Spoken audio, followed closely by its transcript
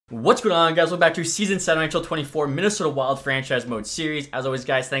What's going on, guys? Welcome back to Season 7 NHL 24 Minnesota Wild Franchise Mode Series. As always,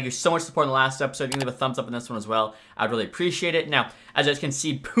 guys, thank you so much for supporting the last episode. You can leave a thumbs up on this one as well. I'd really appreciate it. Now, as you guys can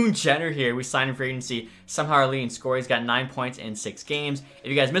see, Boone Jenner here, we signed him for agency. Somehow our leading scorer, he's got 9 points in 6 games. If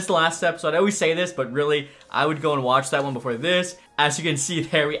you guys missed the last episode, I always say this, but really, I would go and watch that one before this. As you can see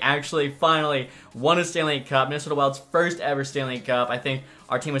there, we actually finally won a Stanley Cup. Minnesota Wild's first ever Stanley Cup. I think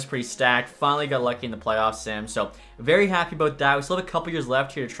our team was pretty stacked. Finally got lucky in the playoffs, Sim. So very happy about that. We still have a couple years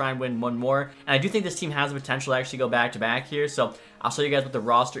left here to try and win one more. And I do think this team has the potential to actually go back-to-back here. So I'll show you guys what the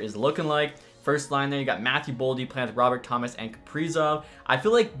roster is looking like. First line there, you got Matthew Boldy playing with Robert Thomas and Kaprizov. I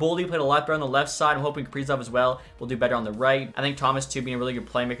feel like Boldy played a lot better on the left side. I'm hoping Kaprizov as well will do better on the right. I think Thomas, too, being a really good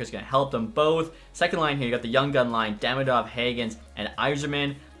playmaker is going to help them both. Second line here, you got the young gun line, Demidov, Hagens, and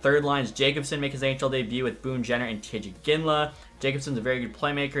Yzerman. Third line is Jacobson make his NHL debut with Boone Jenner and TJ Ginla. Jacobson's a very good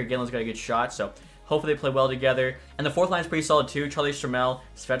playmaker. Ginla's got a good shot, so hopefully they play well together. And the fourth line is pretty solid too. Charlie Stramel,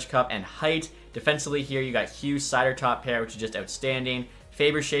 Svechkov, and Height. Defensively here, you got Hughes, Sider top pair, which is just outstanding.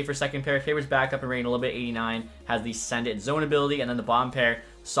 Faber, Schaefer, second pair. Faber's back up and rating a little bit, 89. Has the send it zone ability. And then the bottom pair,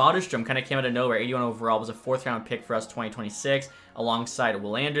 Soderstrom, kind of came out of nowhere. 81 overall, was a 4th round pick for us, 2026. Alongside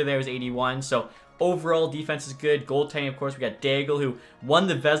Willander there was 81. So overall, defense is good. Goaltending, of course, we got Daigle, who won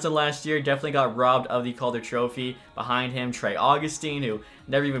the Vezina last year. Definitely got robbed of the Calder Trophy. Behind him, Trey Augustine, who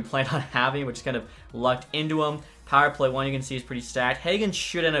never even planned on having, which kind of lucked into him. Power play 1, you can see, is pretty stacked. Hagen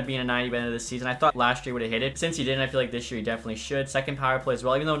should end up being a 90 by the end of this season. I thought last year would have hit it. Since he didn't, I feel like this year he definitely should. Second power play as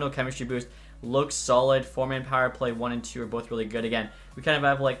well, even though no chemistry boost. Looks solid. 4-man power play 1 and 2 are both really good. Again, we kind of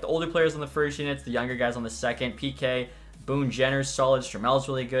have like the older players on the first units, the younger guys on the second. PK, Boone Jenner's solid. Stramel's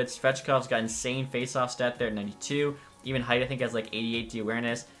really good. Svechkov's got insane face-off stat there at 92. Even Height, I think, has like 88 D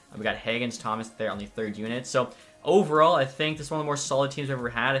awareness. We got Hagens, Thomas there on the third unit. So overall, I think this is one of the more solid teams we've ever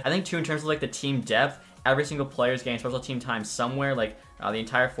had. I think too, in terms of like the team depth, every single player is getting special team time somewhere. Like the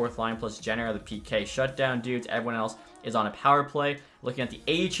entire fourth line plus Jenner are the PK shutdown dudes. Everyone else is on a power play. Looking at the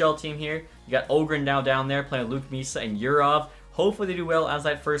AHL team here, you got Ogren now down there playing with Luke Misa and Yurov. Hopefully they do well as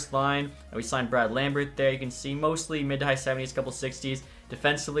that first line. And we signed Brad Lambert there. You can see mostly mid to high 70s, couple 60s.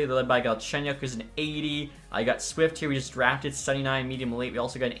 Defensively, they're led by Galchenyuk, who's an 80. I got Swift here. We just drafted 79 medium elite. We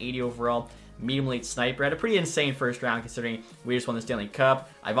also got an 80 overall medium elite sniper. Had a pretty insane first round considering we just won the Stanley Cup.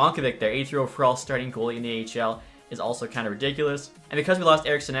 Ivankovic there, 83 overall starting goalie in the AHL, is also kind of ridiculous. And because we lost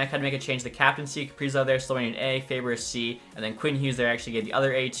Eric Sinek, had to make a change to the captaincy. Kaprizov there, slowing an A, Faber a C, and then Quinn Hughes there actually gave the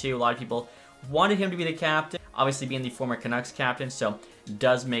other A to. A lot of people wanted him to be the captain, obviously being the former Canucks captain, so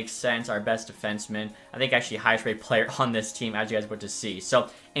does make sense. Our best defenseman, I think actually highest rated player on this team, as you guys want to see. So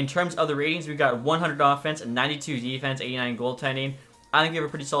in terms of the ratings, we've got 100 offense, 92 defense, 89 goaltending. I think we have a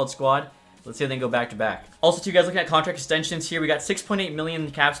pretty solid squad. Let's see if they can go back-to-back. Also, too, guys, looking at contract extensions here, we got 6.8 million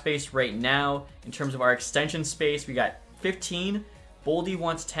in cap space right now. In terms of our extension space, we got 15. Boldy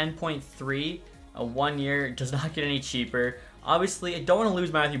wants 10.3. A 1 year, does not get any cheaper. Obviously, I don't want to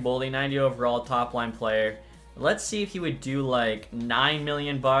lose Matthew Boldy, 90 overall, top-line player. Let's see if he would do like $9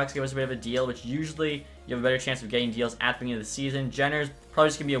 million, give us a bit of a deal, which usually you have a better chance of getting deals at the beginning of the season. Jenner's probably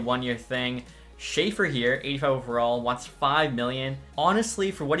just going to be a 1 year thing. Schaefer here, 85 overall, wants $5 million.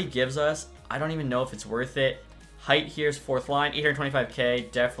 Honestly, for what he gives us, I don't even know if it's worth it. Height here is fourth line,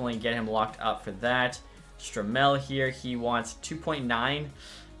 825K. Definitely get him locked up for that. Stramel here, he wants 2.9.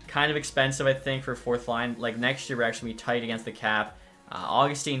 Kind of expensive, I think, for fourth line. Like next year, we're actually be tight against the cap.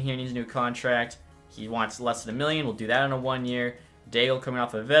 Augustine here needs a new contract. He wants less than $1 million. We'll do that in a 1 year. Daigle coming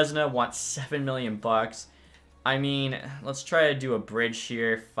off of Vezina wants $7 million. I mean, let's try to do a bridge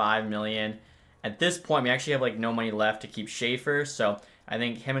here, $5 million. At this point, we actually have like no money left to keep Schaefer, so I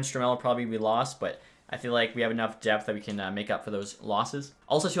think him and Stramel will probably be lost, but I feel like we have enough depth that we can make up for those losses.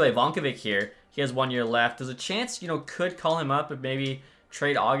 Also, too, Ivankovic here, he has 1 year left. There's a chance, you know, could call him up and maybe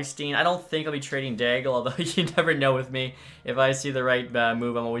trade Augustine. I don't think I'll be trading Daigle, although you never know with me. If I see the right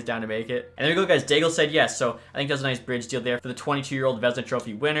move, I'm always down to make it. And there we go, guys. Daigle said yes, so I think that's a nice bridge deal there for the 22-year-old Vezina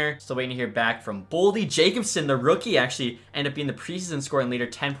Trophy winner. Still waiting to hear back from Boldy. Jacobson, the rookie, actually ended up being the preseason scoring leader,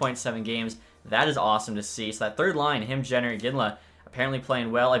 10.7 games. That is awesome to see. So that third line, him, Jenner, and Ginla, apparently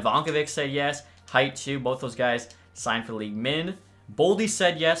playing well. Ivankovic said yes. Height, too. Both those guys signed for league min. Boldy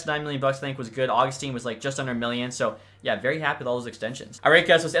said yes. $9 million, I think, was good. Augustine was like just under $1 million. So, yeah, very happy with all those extensions. All right,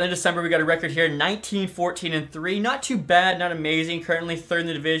 guys. So it's the end of December. We got a record here, 19, 14, and 3. Not too bad. Not amazing. Currently third in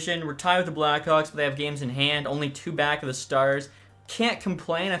the division. We're tied with the Blackhawks, but they have games in hand. Only 2 back of the Stars. Can't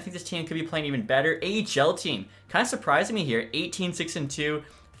complain. I think this team could be playing even better. AHL team. Kind of surprising me here. 18, 6, and 2.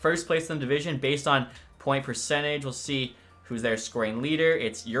 First place in the division based on point percentage. We'll see who's their scoring leader.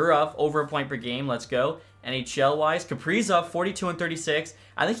 It's Yurov, over a point per game. Let's go. NHL-wise, Kaprizov, 42 and 36.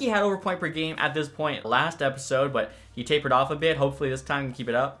 I think he had over a point per game at this point last episode, but he tapered off a bit. Hopefully this time he can keep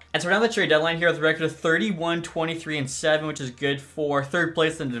it up. And so we're down the trade deadline here with a record of 31, 23, and 7, which is good for third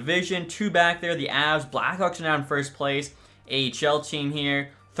place in the division. 2 back there, the Avs. Blackhawks are now in first place. AHL team here,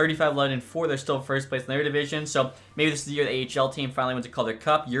 35, 11, and 4. They're still first place in their division. So maybe this is the year the AHL team finally wins a Calder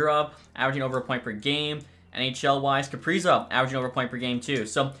Cup. Yurov, averaging over a point per game. NHL-wise, Kaprizov, averaging over a point per game too.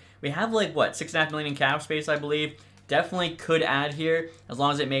 So we have like, what, $6.5 million in cap space, I believe. Definitely could add here, as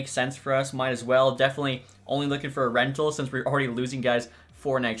long as it makes sense for us. Might as well. Definitely only looking for a rental, since we're already losing guys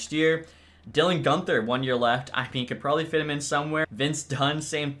for next year. Dylan Guenther, 1 year left. I mean, could probably fit him in somewhere. Vince Dunn,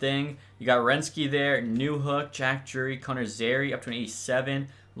 same thing. You got Renski there, Newhook, Jack Drury, Connor Zary, up to an 87.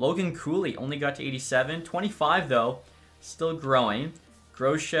 Logan Cooley only got to 87. 25, though. Still growing.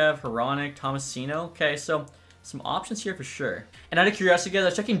 Groshev, Hronik, Tomasino. Okay, so some options here for sure. And out of curiosity, guys, I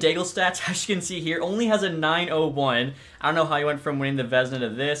was checking Daigle stats. As you can see here, only has a 901. I don't know how he went from winning the Vezina to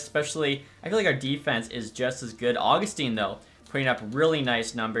this, especially, I feel like our defense is just as good. Augustine, though, putting up really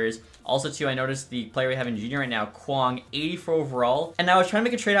nice numbers. Also, too, I noticed the player we have in junior right now, Kwong, 84 overall. And now I was trying to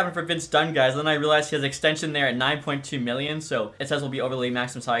make a trade happen for Vince Dunn, guys. Then I realized he has an extension there at 9.2 million. So it says we'll be over the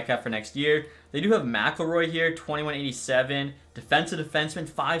maximum salary cap for next year. They do have McElroy here, 2187. Defensive defenseman,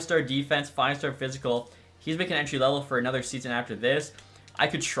 5-star defense, 5-star physical. He's making entry level for another season after this. I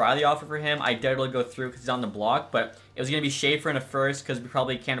could try the offer for him. I doubt it'll go through because he's on the block, but it was going to be Schaefer in a first because we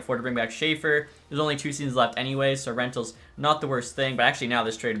probably can't afford to bring back Schaefer. There's only 2 seasons left anyway, so rental's not the worst thing, but actually now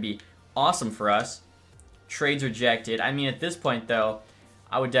this trade would be awesome for us. Trades rejected. I mean, at this point, though,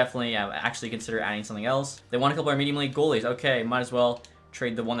 I would definitely actually consider adding something else. They want a couple of our medium league goalies. Okay, might as well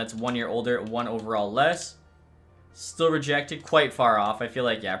trade the one that's 1 year older, 1 overall less. Still rejected, quite far off. I feel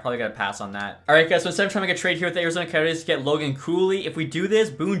like, yeah, I probably got to pass on that. All right, guys, so instead of trying to make a trade here with the Arizona Coyotes to get Logan Cooley, if we do this,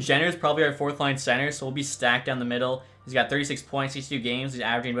 Boone Jenner is probably our 4th line center, so we'll be stacked down the middle. He's got 36 points, 62 games. He's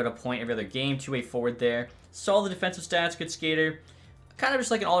averaging about a point every other game, 2-way forward there. Solid defensive stats, good skater. Kind of just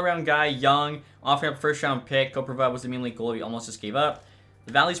like an all-around guy, young, offering up first-round pick. Koprivov was the main league goalie we almost just gave up.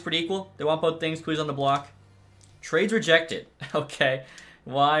 The value's pretty equal. They want both things. Cooley's on the block. Trades rejected. Okay.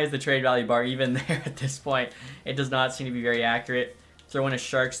 Why is the trade value bar even there at this point? It does not seem to be very accurate. Throw in a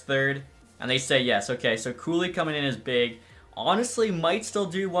Sharks 3rd, and they say yes. Okay, so Cooley coming in is big. Honestly, might still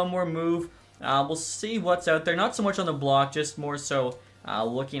do one more move. We'll see what's out there. Not so much on the block, just more so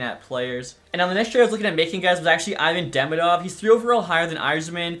looking at players. And now the next trade I was looking at making, guys, was actually Ivan Demidov. He's 3 overall higher than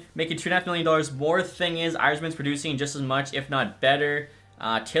Yzerman, making $2.5 million more. Thing is, Yzerman's producing just as much, if not better.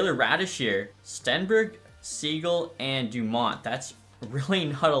 Taylor Radish here. Stenberg, Siegel, and Dumont. That's really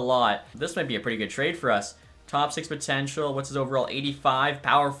not a lot. This might be a pretty good trade for us. Top 6 potential. What's his overall? 85.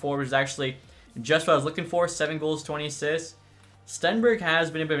 Power forward is actually just what I was looking for. 7 goals, 20 assists. Stenberg has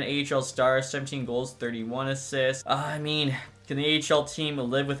been a bit of an AHL star. 17 goals, 31 assists. I mean, can the AHL team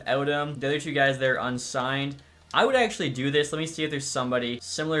live without him? The other 2 guys there unsigned. I would actually do this. Let me see if there's somebody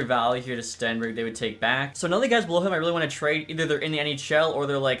similar value here to Stenberg they would take back. So none of the guys below him I really want to trade. Either they're in the NHL or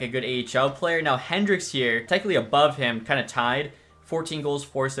they're like a good AHL player. Now Hendricks here, technically above him, kind of tied. 14 goals,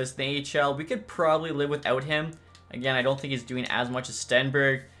 4 assists in the AHL. We could probably live without him. Again, I don't think he's doing as much as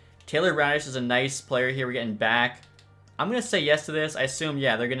Stenberg. Taylor Radish is a nice player here we're getting back. I'm going to say yes to this. I assume,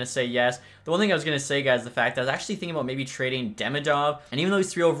 yeah, they're going to say yes. The one thing I was going to say, guys, is the fact that I was actually thinking about maybe trading Demidov. And even though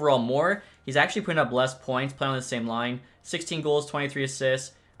he's 3 overall more, he's actually putting up less points, playing on the same line. 16 goals, 23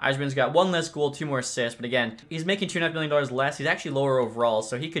 assists. Yzerman's got 1 less goal, 2 more assists. But again, he's making $2.5 million less. He's actually lower overall,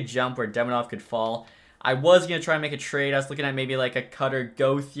 so he could jump where Demidov could fall. I was going to try and make a trade. I was looking at maybe like a Cutter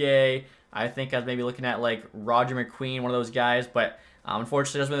Gauthier. I think I was maybe looking at like Roger McQueen, one of those guys. But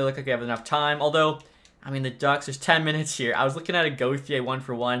unfortunately, it doesn't really look like we have enough time. Although, I mean, the Ducks, there's 10 minutes here. I was looking at a Gauthier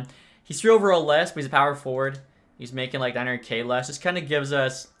 1-for-1. He's 3 overall less, but he's a power forward. He's making like 900K less. Just kind of gives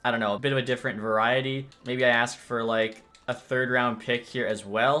us, I don't know, a bit of a different variety. Maybe I ask for like a 3rd round pick here as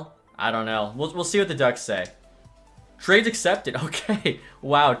well. I don't know. We'll see what the Ducks say. Trades accepted. Okay.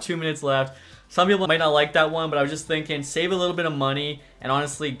 Wow, 2 minutes left. Some people might not like that one, but I was just thinking, save a little bit of money. And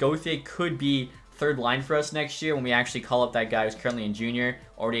honestly, Gauthier could be 3rd line for us next year when we actually call up that guy who's currently in junior,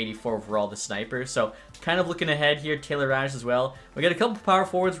 already 84 overall, the sniper. So kind of looking ahead here, Taylor Radish as well. We got a couple power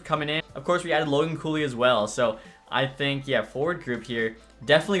forwards coming in. Of course, we added Logan Cooley as well. So I think, yeah, forward group here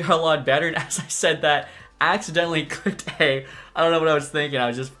definitely got a lot better. And as I said that, accidentally clicked A. I don't know what I was thinking. I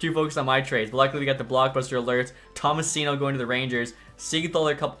was just too focused on my trades. But luckily, we got the blockbuster alerts. Tomasino going to the Rangers. Siegel,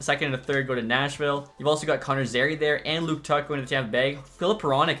 their 2nd and 3rd, go to Nashville. You've also got Connor Zary there and Luke Tuck going to Tampa Bay. Philip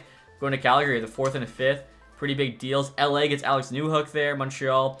Hronik going to Calgary, the 4th and the 5th. Pretty big deals. LA gets Alex Newhook there.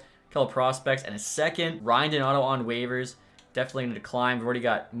 Montreal, a couple prospects and a 2nd. Ryan Donato on waivers. definitely going to decline. We've already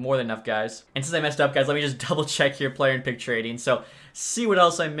got more than enough guys. And since I messed up, guys, let me just double check here player and pick trading. So see what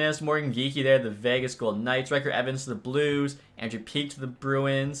else I missed. Morgan Geekie there, the Vegas Golden Knights. Riker Evans to the Blues. Andrew Peak to the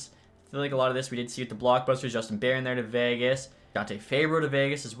Bruins. I feel like a lot of this we did see with the blockbusters. Justin Barron there to Vegas. Dante Fabro to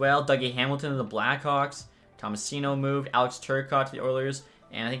Vegas as well. Dougie Hamilton to the Blackhawks. Tomasino moved. Alex Turcotte to the Oilers.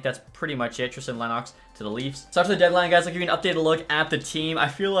 And I think that's pretty much it. Tristan Lennox to the Leafs. So after the deadline, guys, I'll give you an updated look at the team. I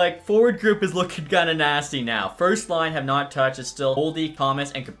feel like forward group is looking kind of nasty now. First line have not touched. It's still Boldy,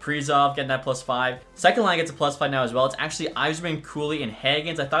 Thomas, and Kaprizov getting that +5. Second line gets a +5 now as well. It's actually Yzerman, Cooley, and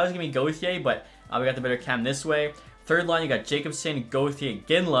Hagens. I thought it was going to be Gauthier, but we got the better cam this way. Third line, you got Jacobson, Gauthier,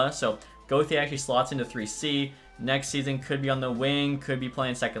 Ginla. So Gauthier actually slots into 3C. Next season could be on the wing, could be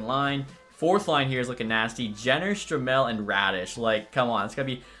playing second line. Fourth line here is looking nasty. Jenner, Stramel, and Radish. Like, come on. It's going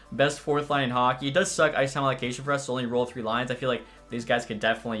to be best fourth line in hockey. It does suck ice time allocation for us to only roll 3 lines. I feel like these guys could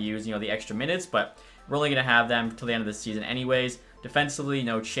definitely use, the extra minutes, but we're only going to have them till the end of the season anyways. Defensively,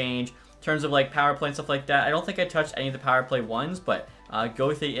 no change. In terms of, like, power play and stuff like that, I don't think I touched any of the power play ones, but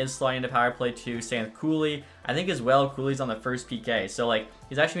Gauthier is sliding into power play 2. Same with Cooley. I think as well, Cooley's on the first PK. So, like,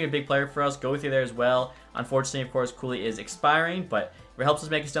 he's actually going to be a big player for us. Gauthier there as well. Unfortunately, of course, Cooley is expiring, but it helps us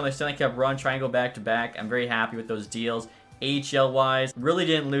make us down the Stanley Cup run, try and go back-to-back. I'm very happy with those deals. AHL-wise, really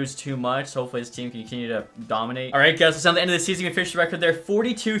didn't lose too much, so hopefully this team can continue to dominate. Alright guys, so it's on the end of the season. We finished the record there,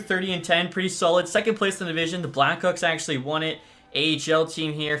 42, 30, and 10. Pretty solid. Second place in the division. The Blackhawks actually won it. AHL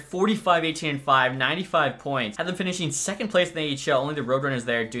team here, 45, 18, and 5, 95 points. Had them finishing second place in the AHL, only the Roadrunners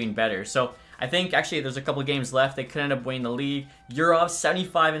there doing better. So I think actually there's a couple games left. They could end up winning the league. Yurov,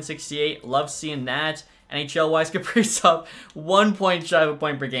 75 and 68. Love seeing that. NHL-wise, Kaprizov, 1 point shy of a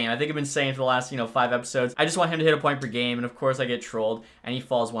point per game. I think I've been saying for the last, 5 episodes. I just want him to hit a point per game, and of course I get trolled, and he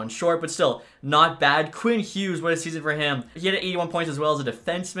falls 1 short, but still, not bad. Quinn Hughes, what a season for him. He had 81 points as well as a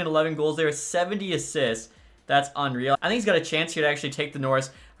defenseman, 11 goals there, 70 assists. That's unreal. I think he's got a chance here to actually take the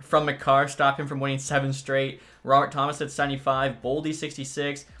Norris from Makar, stop him from winning 7 straight. Robert Thomas at 75, Boldy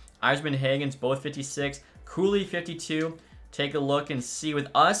 66, Yzerman, Hagens both 56, Cooley 52. Take a look and see with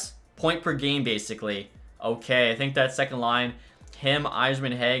us, point per game basically. Okay, I think that second line, him,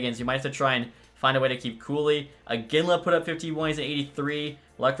 Yzerman, Hagens, you might have to try and find a way to keep Cooley. Ginla put up 51, he's at 83.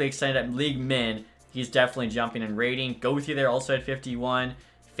 Luckily extended at league min. He's definitely jumping in rating. Gauthier there also at 51.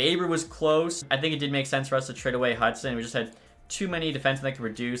 Faber was close. I think it did make sense for us to trade away Hudson. We just had too many defensemen that could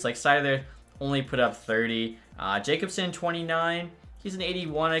reduce. Like, Sider there only put up 30. Jacobson, 29. He's an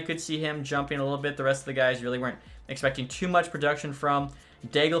 81. I could see him jumping a little bit. The rest of the guys really weren't expecting too much production from.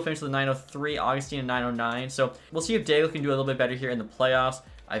 Daigle finished with a 903, Augustine a 909. So we'll see if Daigle can do a little bit better here in the playoffs.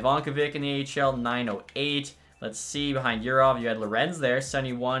 Ivankovic in the AHL, 908. Let's see, behind Yurov, you had Lorenz there,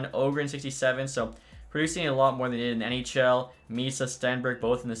 71. Ogren, 67. So producing a lot more than they did in the NHL. Misa, Stenberg,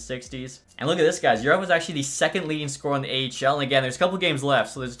 both in the 60s. And look at this, guys. Yurov was actually the second leading scorer in the AHL. And again, there's a couple games left,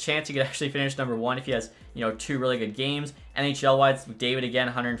 so there's a chance he could actually finish #1 if he has, 2 really good games. NHL-wise, McDavid again,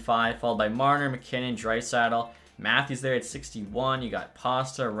 105, followed by Marner, McKinnon, Draisaitl. Matthews there at 61. You got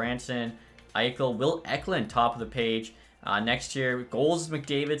Pasta, Ranson, Eichel, Will Eklund top of the page. Next year, goals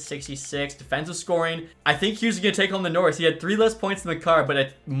McDavid, 66. Defensive scoring, I think Hughes is going to take home the Norris. He had 3 less points than Makar, but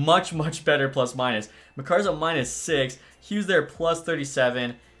a much, much better plus-minus. Makar's at -6. Hughes there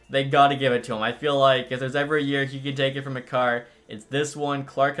 +37. They got to give it to him. I feel like if there's ever a year he can take it from Makar, it's this one.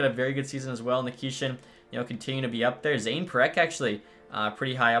 Clark had a very good season as well. Nikishin, continue to be up there. Zane Perek actually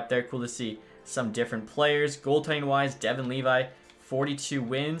pretty high up there. Cool to see some different players. Goaltending-wise, Devin Levi, 42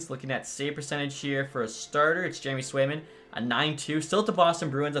 wins. Looking at save percentage here for a starter, it's Jeremy Swayman, a 9-2. Still at the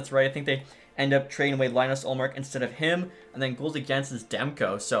Boston Bruins, that's right. I think they end up trading away Linus Ullmark instead of him. And then goals against is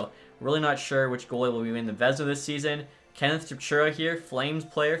Demko. So really not sure which goalie will be winning the Vezina this season. Kenneth Chipchura here, Flames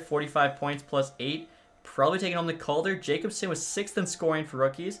player, 45 points +8. Probably taking home the Calder. Jacobson was 6th in scoring for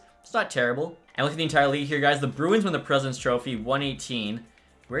rookies. It's not terrible. And look at the entire league here, guys. The Bruins won the President's Trophy, 118.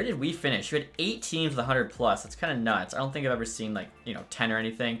 Where did we finish? We had 8 teams with 100+. That's kind of nuts. I don't think I've ever seen, 10 or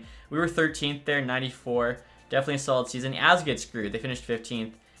anything. We were 13th there, 94. Definitely a solid season. As get screwed. They finished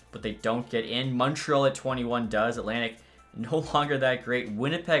 15th, but they don't get in. Montreal at 21 does. Atlantic, no longer that great.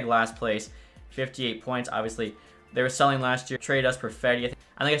 Winnipeg last place, 58 points. Obviously, they were selling last year. Trade us Perfetti.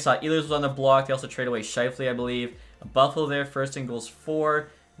 I think I saw Ehlers was on the block. They also traded away Scheifele, I believe. Buffalo there, first in goals 4.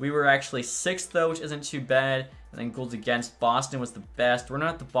 We were actually 6th, though, which isn't too bad. And then goals against, Boston was the best. We're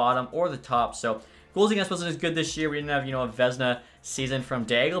not at the bottom or the top, so goals against wasn't as good this year. We didn't have, a Vezina season from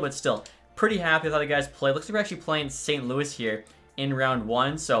Daigle, but still, pretty happy with how the guys played. Looks like we're actually playing St. Louis here in round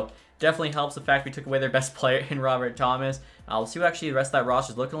 1, so definitely helps the fact we took away their best player in Robert Thomas. We'll see what actually the rest of that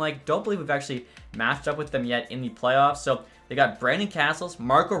roster is looking like. Don't believe we've actually matched up with them yet in the playoffs, so They got Brandon Castles,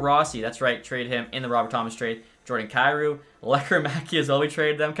 Marco Rossi, that's right, trade him in the Robert Thomas trade. Jordan Kyrou, Lekkerimaki as well, we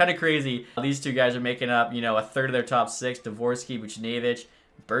traded them. Kind of crazy. These two guys are making up, you know, a third of their top 6. Dvorsky, Buchnevich,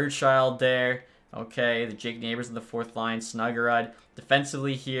 Birdchild there. Okay, the Jake Neighbors in the 4th line. Snuggerud.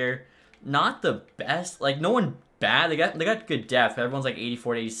 Defensively here, not the best. Like, no one bad. They got good depth. Everyone's like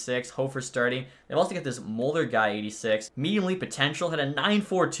 84 to 86. Hofer starting. They've also got this Mulder guy, 86. Medium league potential. Had a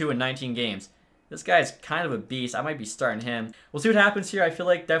 9.42 in 19 games. This guy's kind of a beast. I might be starting him. We'll see what happens here. I feel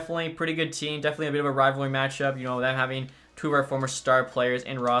like definitely pretty good team. Definitely a bit of a rivalry matchup. You know, them having 2 of our former star players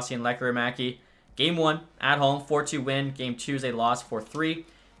in Rossi and Lekkerimaki. Game 1 at home, 4-2 win. Game 2 is a loss, 4-3.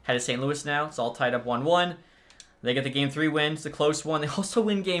 Head to St. Louis now. It's all tied up 1-1. They get the Game 3 win. It's a close one. They also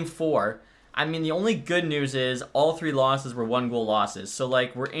win Game 4. I mean, the only good news is all 3 losses were 1-goal losses. So,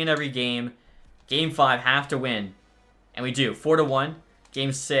 like, we're in every game. Game 5, have to win. And we do. 4-1.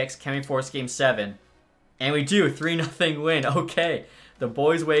 Game 6, can we force Game 7? And we do. 3-0 win. Okay. The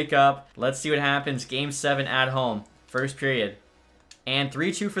boys wake up. Let's see what happens. Game 7 at home. First period. And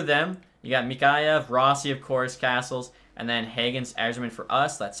 3-2 for them. You got Mikhaev, Rossi, of course, Castles. And then Hagens, Erzman for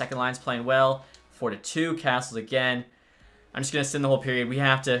us. That second line's playing well. 4-2. Castles again. I'm just going to send the whole period. We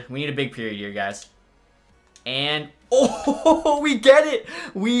need a big period here, guys. And, oh, we get it.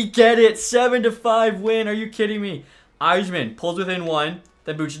 We get it. 7-5 win. Are you kidding me? Eisman pulls within 1.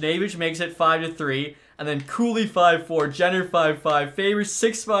 Then Buchnevich makes it 5-3. And then Cooley 5-4. Jenner 5-5. Favors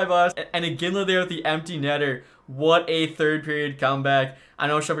 6-5 us. And Iginla there with the empty netter. What a third period comeback. I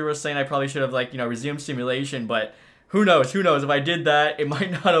know some people were saying I probably should have, like, you know, resumed simulation. But who knows? Who knows? If I did that, it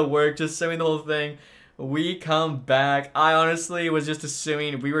might not have worked. Just simming the whole thing. We come back. I honestly was just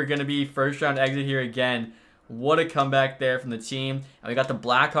assuming we were going to be first round exit here again. What a comeback there from the team. And we got the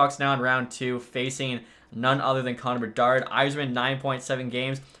Blackhawks now in round 2 facing none other than Connor Bedard. Eisman, 9.7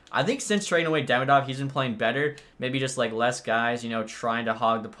 games. I think since trading away Demidov, he's been playing better. Maybe just like less guys, you know, trying to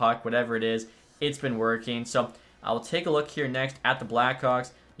hog the puck, whatever it is. It's been working. So I'll take a look here next at the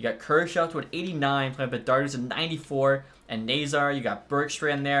Blackhawks. You got Kershaw to an 89, playing Bedard is a 94, and Nazar. You got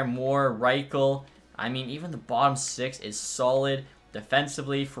Bergstrand there, Moore, Reichel. I mean, even the bottom 6 is solid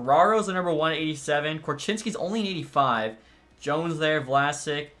defensively. Ferraro's the number 1 at 87. Korchinski's only an 85. Jones there,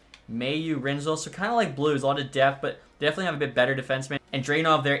 Vlasic, Mayu, Rinzel. So kind of like Blues, a lot of depth, but definitely have a bit better defenseman. And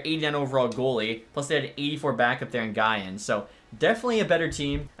Drainov there, 89 overall goalie. Plus they had an 84 backup there in Guyan. So definitely a better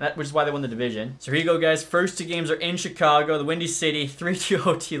team, which is why they won the division. So here you go, guys. First 2 games are in Chicago, the Windy City. 3-2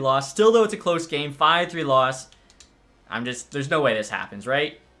 OT loss. Still, though, it's a close game. 5-3 loss. There's no way this happens,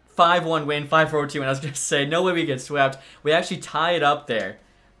 right? 5-1 win, 5-4 OT win. I was going to say, no way we get swept. We actually tie it up there.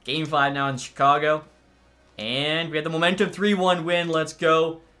 Game 5 now in Chicago. And we have the momentum 3-1 win. Let's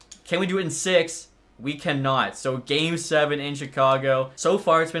go. Can we do it in 6? We cannot. So Game 7 in Chicago. So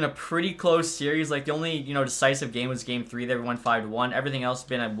far, it's been a pretty close series. Like, the only, you know, decisive game was Game 3. They won 5-1. Everything else has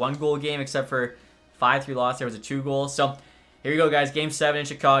been a 1-goal game, except for 5-3 loss. There was a 2-goal. So here you go, guys. Game 7 in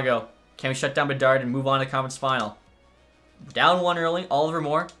Chicago. Can we shut down Bedard and move on to the conference final? Down 1 early. Oliver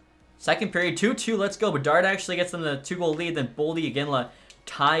Moore. Second period, 2-2. Let's go. Bedard actually gets them the 2-goal lead. Then Boldy, Iginla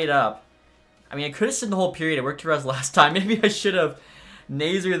tie it up. I mean, I could have seen the whole period. It worked for us last time. Maybe I should have.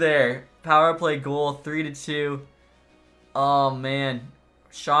 Nazar there. Power play goal, 3-2. Oh, man.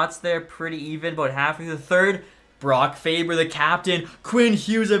 Shots there pretty even, about halfway through the third. Brock Faber, the captain. Quinn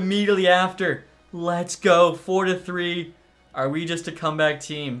Hughes immediately after. Let's go. 4-3. Are we just a comeback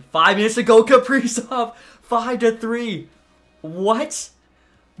team? 5 minutes to go. Kaprizov. 5-3. What?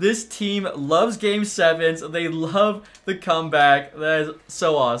 This team loves Game 7s. They love the comeback. That is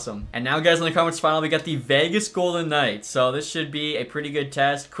so awesome. And now, guys, in the conference final, we got the Vegas Golden Knights. So this should be a pretty good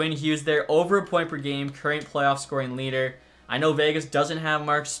test. Quinn Hughes there, over a point per game. Current playoff scoring leader. I know Vegas doesn't have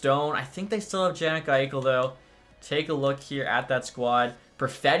Mark Stone. I think they still have Jack Eichel, though. Take a look here at that squad.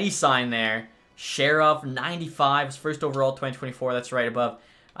 Perfetti signed there. Sheriff, 95. His first overall, 2024. That's right above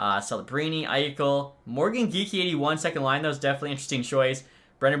Celebrini, Eichel. Morgan Geekie, 81. Second line, that was definitely an interesting choice.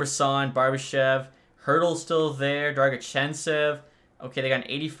 Brendan Brisson, Barbashev, Hurdle's still there, Dragachensev. Okay, they got an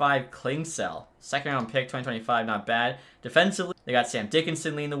 85 Klingsell. Second round pick, 2025, not bad. Defensively, they got Sam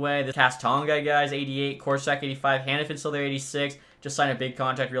Dickinson leading the way. The Castonga guys, 88. Korsak, 85. Hannafin still there, 86. Just signed a big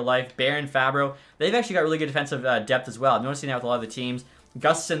contract, real life. Barron, Fabro. They've actually got really good defensive depth as well. I'm noticing that with a lot of the teams.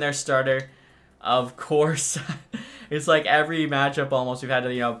 Gustafson, their starter. Of course. It's like every matchup almost we've had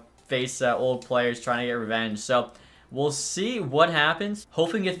to, you know, face old players trying to get revenge. So we'll see what happens.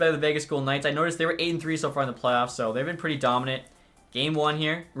 Hopefully we can get better than the Vegas Golden Knights. I noticed they were 8-3 so far in the playoffs, so they've been pretty dominant. Game 1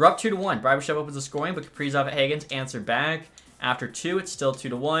 here. We're up 2-1. Barbashev opens the scoring, but Kaprizov at Hagens answer back. After 2, it's still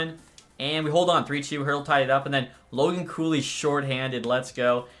 2-1. And we hold on, 3-2, Hurdle tied it up, and then Logan Cooley short-handed, let's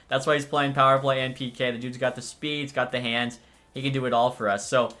go. That's why he's playing power play and PK. The dude's got the speed, he's got the hands, he can do it all for us.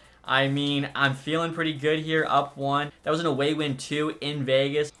 So, I mean, I'm feeling pretty good here, up 1. That was an away win 2 in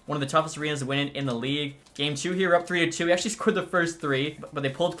Vegas, one of the toughest arenas to win in the league. Game 2 here, up 3-2. We actually scored the first 3, but they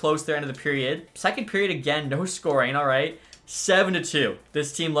pulled close there end of the period. Second period again, no scoring, alright. 7-2.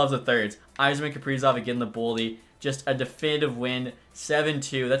 This team loves the thirds. Yzerman, Kaprizov again, the Boldy. Just a definitive win,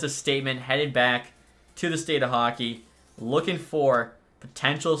 7-2. That's a statement headed back to the state of hockey. Looking for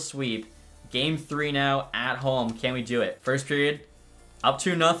potential sweep. Game 3 now at home. Can we do it? First period, up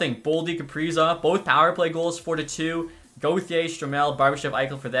 2-0. Boldy, Kaprizov, both power play goals, 4-2. Gauthier, Stromel, Barbashev,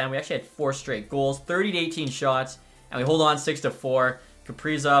 Eichel for them. We actually had 4 straight goals, 30-18 shots, and we hold on 6-4.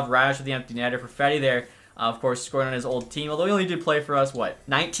 Kaprizov, Raj with the empty netter. Perfetti there, of course, scoring on his old team. Although he only did play for us, what,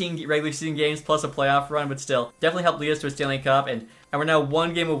 19 regular season games plus a playoff run, but still, definitely helped lead us to a Stanley Cup. And we're now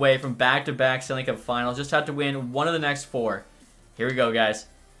 1 game away from back-to-back Stanley Cup finals. Just have to win 1 of the next 4. Here we go, guys.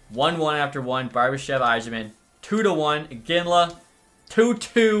 1-1 after 1. Barbashev, Yzerman. 2-1. Ginla.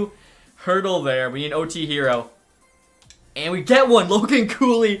 2-2. Hurdle there. We need an OT hero. And we get one! Logan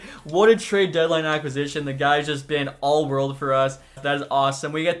Cooley! What a trade deadline acquisition. The guy's just been all-world for us. That is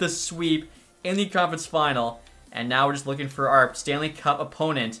awesome. We get the sweep in the conference final. And now we're just looking for our Stanley Cup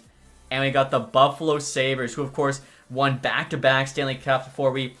opponent. And we got the Buffalo Sabres, who of course won back-to-back Stanley Cups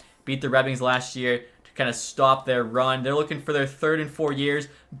before we beat the Red Wings last year to kind of stop their run. They're looking for their 3rd in 4 years.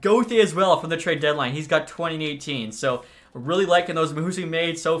 Gauthier as well from the trade deadline. He's got 2018. So really liking those moves we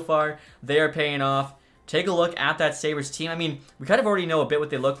made so far. They are paying off. Take a look at that Sabres team. I mean, we kind of already know a bit what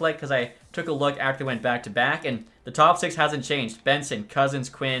they look like because I took a look after they went back-to-back, and the top 6 hasn't changed. Benson, Cousins,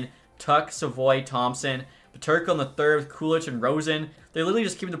 Quinn, Tuck, Savoy, Thompson, Peterka on the 3rd, Kulich, and Rosen. They're literally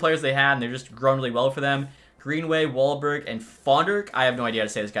just keeping the players they had, and they're just growing really well for them. Greenway, Wahlberg, and Fonderk. I have no idea how to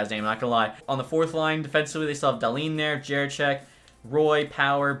say this guy's name, I'm not going to lie. On the 4th line, defensively, they still have Dahlin there, Jarechek, Roy,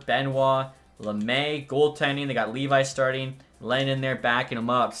 Power, Benoit, LeMay, goaltending. They got Levi starting, Lennon there backing him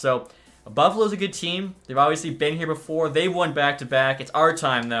up. So, Buffalo's a good team. They've obviously been here before. They've won back-to-back. It's our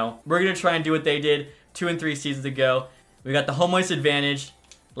time, though. We're going to try and do what they did 2 and 3 seasons ago. We got the home ice advantage.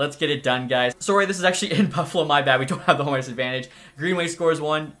 Let's get it done, guys. Sorry, this is actually in Buffalo. My bad. We don't have the home ice advantage. Greenway scores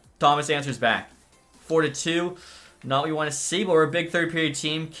 1. Thomas answers back. 4-2. Not what we want to see, but we're a big third-period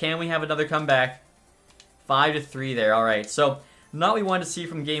team. Can we have another comeback? 5-3 there. All right. So, not what we wanted to see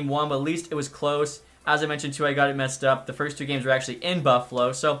from Game 1, but at least it was close. As I mentioned, too, I got it messed up. The first 2 games were actually in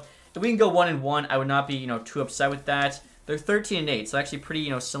Buffalo, so if we can go 1-1, I would not be, too upset with that. They're 13-8, so actually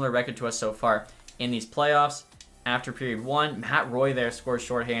pretty, similar record to us so far in these playoffs. After period 1, Matt Roy there scores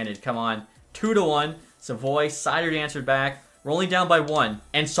shorthanded. Come on. 2-1. Savoy, Seidert answered back. We're only down by 1.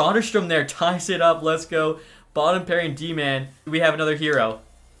 And Soderstrom there ties it up. Let's go. Bottom pairing D-man. We have another hero.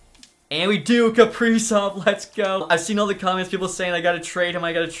 And we do. Kaprizov. Let's go. I've seen all the comments. People saying I got to trade him.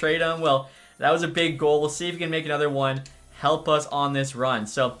 I got to trade him. Well, that was a big goal. We'll see if we can make another one. Help us on this run.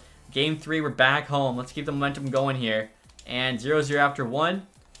 So, Game 3, we're back home. Let's keep the momentum going here. And 0-0 after 1.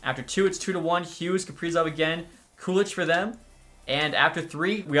 After 2, it's 2-1. Hughes, Kaprizov again. Kulich for them. And after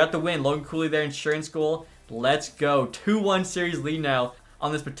 3, we got the win. Logan Cooley there, insurance goal. Let's go. 2-1 series lead now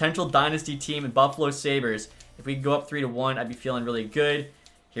on this potential dynasty team in Buffalo Sabres. If we can go up 3-1, I'd be feeling really good.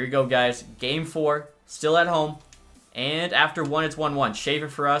 Here we go, guys. Game 4, still at home. And after 1, it's 1-1. Schaefer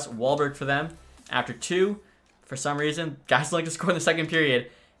for us, Wahlberg for them. After 2, for some reason, guys like to score in the second period.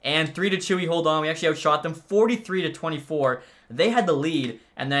 And 3-2, we hold on. We actually outshot them 43-24. They had the lead,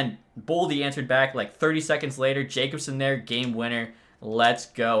 and then Boldy answered back like 30 seconds later. Jacobson there, game winner. Let's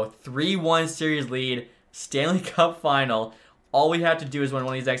go. 3-1 series lead, Stanley Cup final. All we have to do is win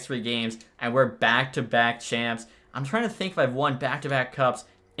one of these next 3 games, and we're back-to-back champs. I'm trying to think if I've won back-to-back cups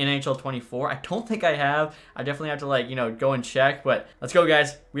in NHL 24. I don't think I have. I definitely have to, go and check. But let's go,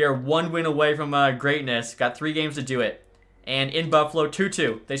 guys. We are 1 win away from greatness. Got 3 games to do it. And in Buffalo,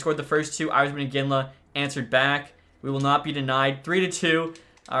 2-2. They scored the first 2. Yzerman and Ginla answered back. We will not be denied. 3-2.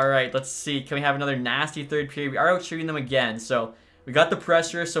 All right, let's see. Can we have another nasty third period? We are out shooting them again. So we got the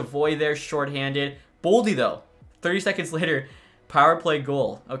pressure. Savoy there, shorthanded. Boldy, though. 30 seconds later, power play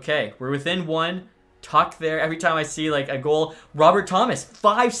goal. Okay, we're within 1. Tucked there. Every time I see a goal, Robert Thomas.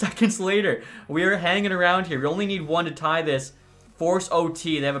 5 seconds later, we are hanging around here. We only need 1 to tie this. Force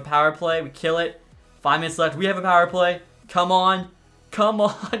OT. They have a power play. We kill it. 5 minutes left. We have a power play. Come on. Come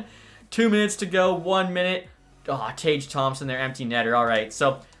on. 2 minutes to go. 1 minute. Oh, Tage Thompson, their empty netter. All right.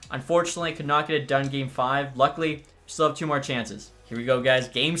 So, unfortunately, could not get it done game 5. Luckily, still have 2 more chances. Here we go, guys.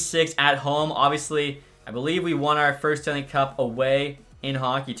 Game 6 at home. Obviously, I believe we won our first Stanley Cup away in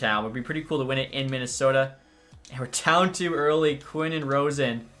Hockey Town. It would be pretty cool to win it in Minnesota. And we're down too early. Quinn and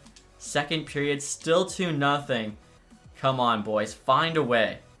Rosen. Second period, still 2-0. Come on, boys. Find a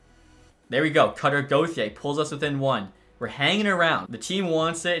way. There we go. Cutter Gauthier pulls us within 1. We're hanging around. The team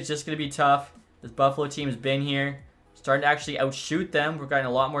wants it. It's just going to be tough. This Buffalo team has been here. Starting to actually outshoot them. We're getting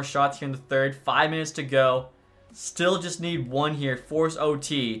a lot more shots here in the third. 5 minutes to go. Still just need 1 here. Force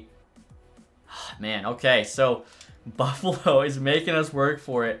OT. Man, okay. So, Buffalo is making us work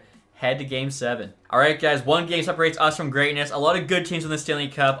for it. Head to Game 7. Alright, guys. 1 game separates us from greatness. A lot of good teams in the Stanley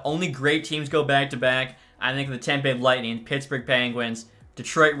Cup. Only great teams go back-to-back. I think the Tampa Bay Lightning, Pittsburgh Penguins,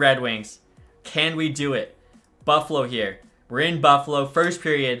 Detroit Red Wings. Can we do it? Buffalo here. We're in Buffalo. First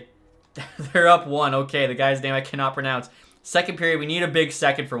period. They're up 1. Okay, the guy's name I cannot pronounce. Second period, we need a big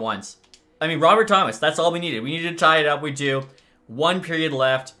second for once. I mean, Robert Thomas, that's all we needed. We needed to tie it up. We do. 1 period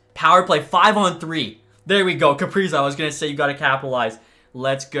left. Power play, 5-on-3. There we go. Kaprizov, I was going to say you got to capitalize.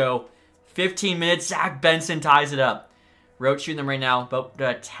 Let's go. 15 minutes. Zach Benson ties it up. Roach shooting them right now.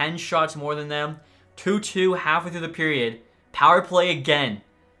 About 10 shots more than them. 2-2 halfway through the period. Power play again.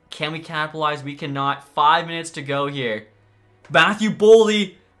 Can we capitalize? We cannot. 5 minutes to go here. Matthew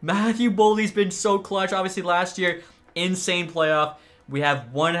Boldy. Matthew Boldy's been so clutch. Obviously, last year, insane playoff. We have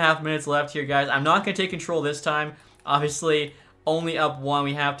 1.5 minutes left here, guys. I'm not going to take control this time. Obviously, only up 1.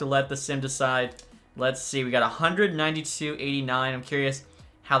 We have to let the sim decide. Let's see. We got 192-89. I'm curious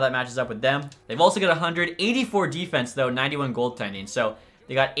how that matches up with them. They've also got 184 defense, though, 91 goaltending. So,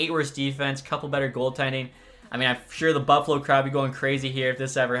 they got 8 worse defense, couple better goaltending. I mean, I'm sure the Buffalo crowd would be going crazy here if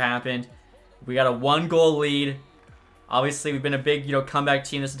this ever happened. We got a 1-goal lead. Obviously, we've been a big, comeback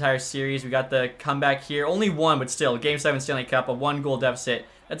team this entire series. We got the comeback here. Only 1, but still, Game 7 Stanley Cup, a 1-goal deficit.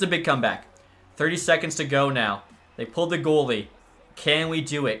 That's a big comeback. 30 seconds to go now. They pulled the goalie. Can we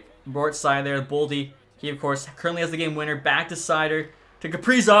do it? Bort side there, Boldy. He, of course, currently has the game winner. Back to Sider, to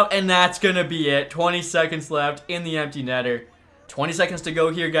Kaprizov, and that's going to be it. 20 seconds left in the empty netter. 20 seconds to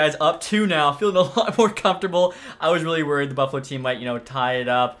go here, guys. Up 2 now. Feeling a lot more comfortable. I was really worried the Buffalo team might, tie it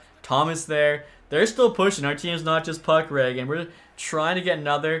up. Thomas there. They're still pushing. Our team's not just puck rigging. We're trying to get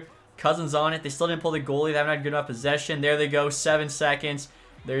another. Cousins on it. They still didn't pull the goalie. They haven't had good enough possession. There they go. 7 seconds.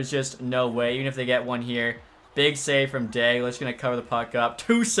 There's just no way. Even if they get one here. Big save from Day. Just going to cover the puck up.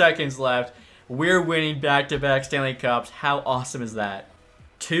 2 seconds left. We're winning back-to-back Stanley Cups. How awesome is that?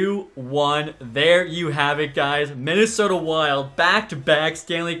 2-1. There you have it, guys. Minnesota Wild, back-to-back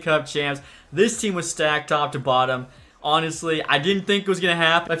Stanley Cup champs. This team was stacked top to bottom. Honestly, I didn't think it was going to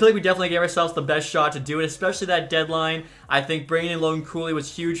happen. I feel like we definitely gave ourselves the best shot to do it, especially that deadline. I think bringing in Logan Cooley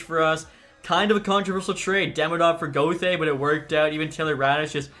was huge for us. Kind of a controversial trade. Demidov for Gauthier, but it worked out. Even Taylor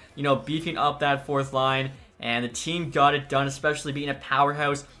Radish just, beefing up that 4th line. And the team got it done, especially being a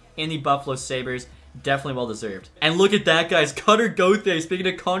powerhouse in the Buffalo Sabres. Definitely well deserved. And look at that, guys. Cutter Gauthier, speaking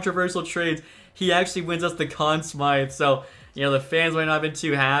of controversial trades, he actually wins us the Conn Smythe. So, the fans might not have been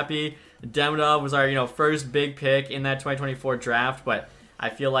too happy. Demidov was our, first big pick in that 2024 draft, but I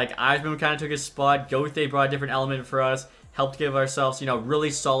feel like Eisman kind of took his spot. Gauthier brought a different element for us, helped give ourselves,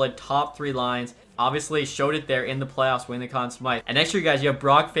 really solid top 3 lines. Obviously, showed it there in the playoffs, winning the Conn Smythe. And next year, guys, you have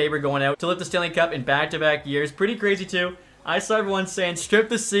Brock Faber going out to lift the Stanley Cup in back-to-back years. Pretty crazy, too. I saw everyone saying, strip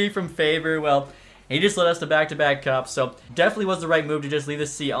the C from Faber. Well, he just led us to back-to-back cups, so definitely was the right move to just leave the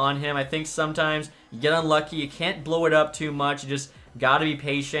C on him. I think sometimes you get unlucky. You can't blow it up too much. You just got to be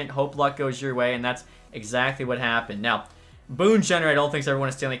patient. Hope luck goes your way, and that's exactly what happened. Now, Boone Jenner, I don't think ever won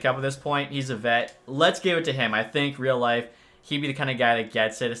a Stanley Cup at this point. He's a vet. Let's give it to him. I think real life, he'd be the kind of guy that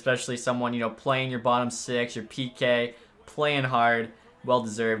gets it, especially someone, playing your bottom 6, your PK, playing hard.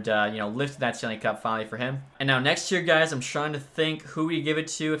 Well-deserved, lifted that Stanley Cup finally for him. And now next year, guys, I'm trying to think who we give it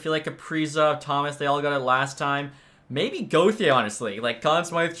to. I feel like Kaprizov, Thomas, they all got it last time. Maybe Gauthier, honestly. Like, Conn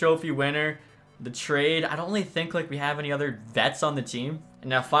Smythe Trophy winner. The trade, I don't really think, we have any other vets on the team. And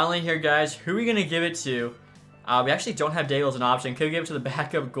now finally here, guys, who are we going to give it to? We actually don't have Daigle as an option. Could give it to the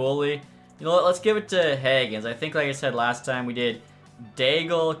backup goalie. You know what, let's give it to Hagens. I think, like I said last time, we did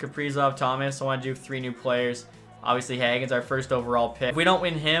Daigle, Kaprizov, Thomas. I want to do 3 new players. Obviously, Hagen's our first overall pick. If we don't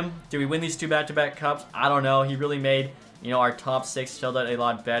win him, do we win these 2 back-to-back cups? I don't know. He really made, our top 6 filled out a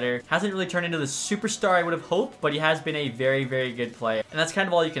lot better. Hasn't really turned into the superstar I would have hoped, but he has been a very, very good player. And that's kind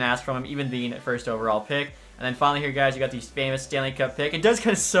of all you can ask from him, even being a first overall pick. And then finally here, guys, you got these famous Stanley Cup pick. It does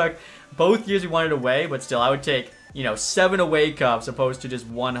kind of suck. Both years we wanted away, but still, I would take, 7 away cups opposed to just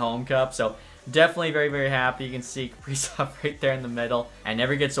 1 home cup. So definitely very, very happy. You can see Kaprizov right there in the middle. And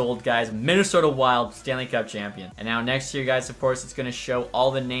never gets old, guys. Minnesota Wild Stanley Cup champion. And now next year, guys, of course, it's going to show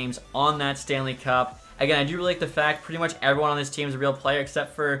all the names on that Stanley Cup. Again, I do really like the fact pretty much everyone on this team is a real player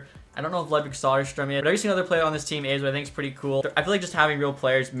except for, I don't know if Ludwig Soderstrom yet, but every single other player on this team is, what I think is pretty cool. I feel like just having real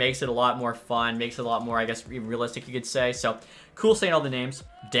players makes it a lot more fun, makes it a lot more, I guess, realistic, you could say. So, cool saying all the names.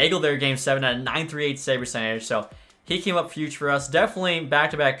 Daigle there, Game 7 at a 938 save percentage, so he came up huge for us. Definitely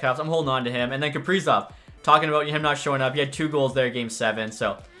back-to-back cups. I'm holding on to him. And then Kaprizov, talking about him not showing up. He had 2 goals there, Game 7,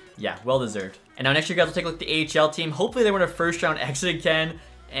 so yeah, well-deserved. And now next year, guys, we'll take a look at the AHL team. Hopefully they were in a first-round exit again.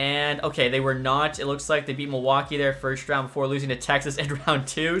 And, okay, they were not. It looks like they beat Milwaukee there first round before losing to Texas in round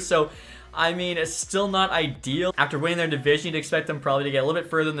 2. So, I mean, it's still not ideal. After winning their division, you'd expect them probably to get a little bit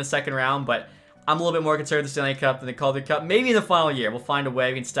further in the second round. But I'm a little bit more concerned with the Stanley Cup than the Calder Cup. Maybe in the final year, we'll find a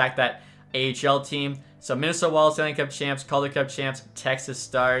way. We can stack that AHL team. So, Minnesota Wild, Stanley Cup champs, Calder Cup champs, Texas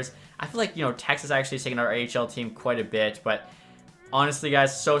Stars. I feel like, you know, Texas actually is taking our AHL team quite a bit. But honestly,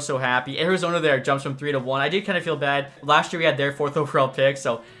 guys, so happy. Arizona there jumps from 3 to 1. I did kind of feel bad. Last year, we had their 4th overall pick,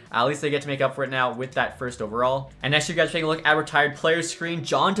 so at least they get to make up for it now with that 1st overall. And next year, guys, taking a look at retired players screen.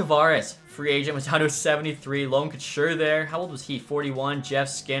 John Tavares, free agent, was down to 73. Loan Couture there. How old was he? 41. Jeff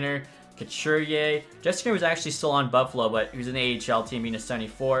Skinner, Couturier. Jeff Skinner was actually still on Buffalo, but he was in the AHL team being a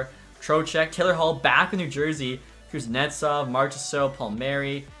 74. Trocheck, Taylor Hall back in New Jersey. Kuznetsov, Marchessault,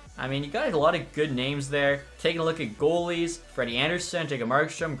 Palmieri. I mean, you got a lot of good names there. Taking a look at goalies, Freddie Anderson, Jacob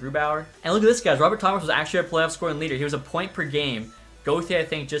Markstrom, Grubauer. And look at this, guys. Robert Thomas was actually a playoff scoring leader. He was a point per game. Gauthier, I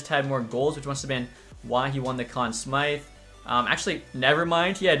think, just had more goals, which must have been why he won the Conn Smythe. Actually, never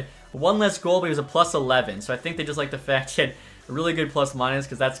mind. He had 1 less goal, but he was a plus 11. So I think they just like the fact he had a really good plus minus,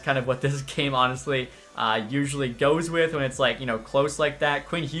 because that's kind of what this game, honestly, usually goes with when it's, like, you know, close like that.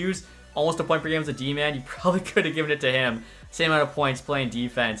 Quinn Hughes, almost a point per game as a D-man. You probably could have given it to him. Same amount of points playing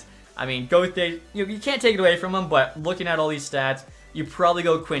defense. I mean, Gauthier, you can't take it away from him, but looking at all these stats, you probably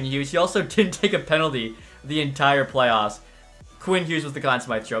go Quinn Hughes. He also didn't take a penalty the entire playoffs. Quinn Hughes was the Conn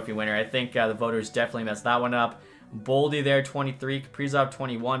Smythe Trophy winner. I think the voters definitely messed that one up. Boldy there, 23. Kaprizov,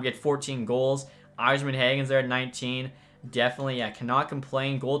 21. We had 14 goals. Eisman Hagen's there at 19. Definitely, yeah, cannot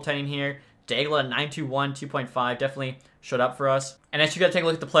complain. Goaltending here. Daigle at 921, 2.5. Definitely showed up for us. And next, you got to take a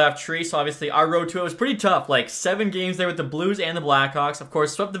look at the playoff tree. So, obviously, our road to it was pretty tough. Like, 7 games there with the Blues and the Blackhawks. Of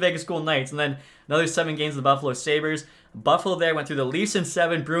course, swept the Vegas Golden Knights. And then another 7 games with the Buffalo Sabres. Buffalo there went through the Leafs in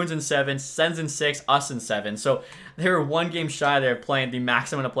 7, Bruins in 7, Sens in 6, us in 7. So, they were 1 game shy there of playing the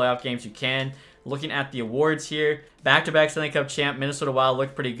maximum of playoff games you can. Looking at the awards here, back-to-back Stanley Cup champ, Minnesota Wild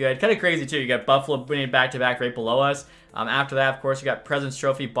looked pretty good. Kind of crazy, too. You got Buffalo winning back-to-back right below us. After that, of course, you got President's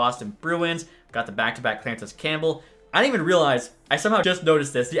Trophy, Boston Bruins. Got the back-to-back Clarence Campbell. I didn't even realize, I somehow just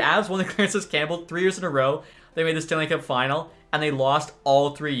noticed this. The Avs won the Clarence Campbell 3 years in a row. They made the Stanley Cup final, and they lost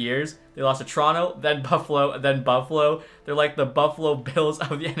all 3 years. They lost to Toronto, then Buffalo, then Buffalo. They're like the Buffalo Bills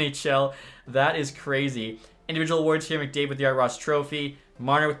of the NHL. That is crazy. Individual awards here, McDavid with the Art Ross Trophy,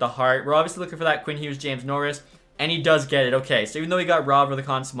 Marner with the Hart. We're obviously looking for that Quinn Hughes, James Norris, and he does get it. Okay, so even though he got robbed with the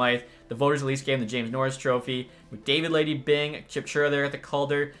Conn Smythe, the voters at least gave him the James Norris Trophy. McDavid, Lady Bing, Chip Chura there at the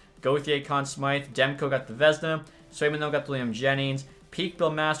Calder, Gauthier, Conn Smythe, Demko got the Vezina, Swayman got the William Jennings, Peak,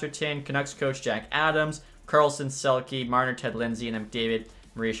 Bill Masterton, Canucks coach Jack Adams, Carlson, Selke, Marner, Ted Lindsay, and then McDavid,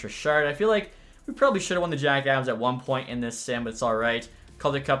 Maurice Richard. I feel like we probably should have won the Jack Adams at one point in this sim, but it's alright.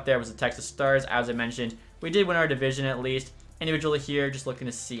 Calder Cup there was the Texas Stars. As I mentioned, we did win our division at least. Individually here, just looking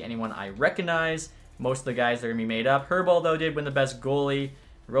to see anyone I recognize. Most of the guys that are going to be made up. Herbal, though, did win the best goalie.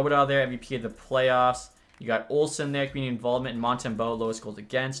 Robidoux there, MVP of the playoffs. You got Olsen there, community involvement, and Montembeau, lowest goals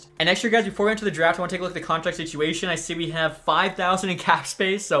against. And next year, guys, before we enter the draft, I want to take a look at the contract situation. I see we have 5,000 in cap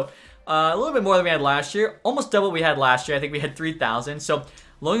space, so a little bit more than we had last year. Almost double what we had last year. I think we had 3,000. So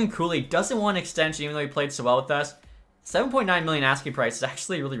Logan Cooley doesn't want an extension, even though he played so well with us. 7.9 million asking price is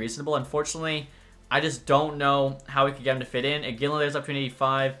actually really reasonable. Unfortunately, I just don't know how we could get him to fit in. Iginla, there's up to an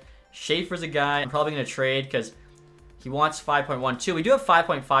 85. Schaefer's a guy I'm probably going to trade because he wants 5.12. We do have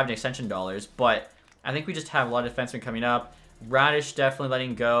 5.5 in extension dollars, but I think we just have a lot of defensemen coming up. Radish definitely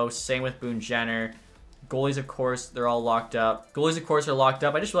letting go. Same with Boone Jenner. Goalies, of course, they're all locked up. Goalies, of course, are locked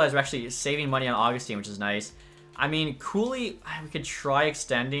up. I just realized we're actually saving money on Augustine, which is nice. I mean, Cooley, we could try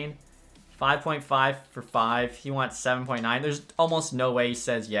extending. 5.5 for 5. He wants 7.9. There's almost no way he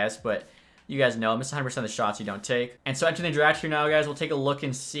says yes, but you guys know, miss 100% of the shots you don't take. And so entering the draft here now, guys, we'll take a look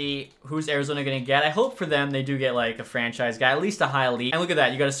and see who's Arizona going to get. I hope for them they do get, like, a franchise guy, at least a high elite. And look at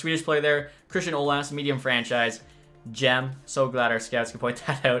that. You got a Swedish player there, Christian Olas, medium franchise. Gem. So glad our scouts can point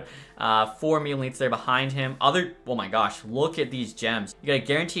that out. 4 medium elites there behind him. Oh my gosh, look at these gems. You got a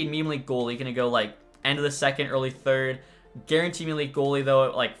guaranteed medium elite goalie. Going to go, like, end of the second, early third. Guaranteed elite goalie,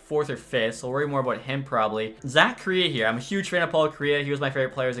 though, like 4th or 5th, so we'll worry more about him probably. Zach Correa here. I'm a huge fan of Paul Correa. He was my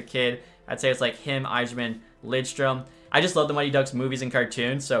favorite player as a kid. I'd say it's like him, Eisman, Lidstrom. I just love the Mighty Ducks movies and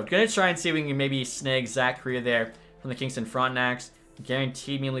cartoons, so gonna try and see if we can maybe snag Zach Correa there from the Kingston Frontenacs.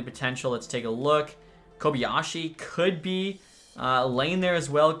 Guaranteed medium elite potential. Let's take a look. Kobayashi could be. Lane there as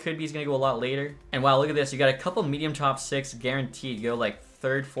well. Could be. He's going to go a lot later. And wow, look at this. You got a couple medium top 6 guaranteed. Go like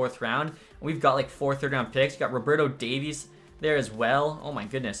 3rd, 4th round. We've got like 4 third-round picks. You got Roberto Davies there as well. Oh my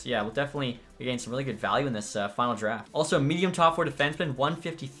goodness. Yeah, we'll definitely be getting some really good value in this final draft. Also, medium top 4 defenseman,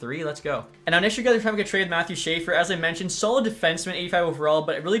 153. Let's go. And now next year, guys, we're trying to get trade with Matthew Schaefer. As I mentioned, solid defenseman, 85 overall,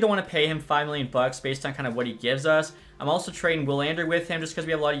 but I really don't want to pay him $5 million based on kind of what he gives us. I'm also trading Willander with him just because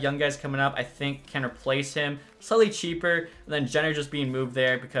we have a lot of young guys coming up I think can replace him. Slightly cheaper than Jenner just being moved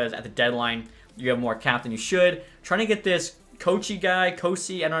there because at the deadline, you have more cap than you should. Trying to get this Kochi guy,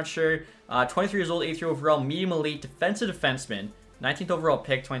 Kosi, I'm not sure. 23 years old, 83 overall, medium elite, defensive defenseman. 19th overall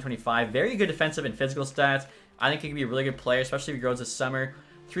pick, 2025. Very good defensive and physical stats. I think he could be a really good player, especially if he grows this summer.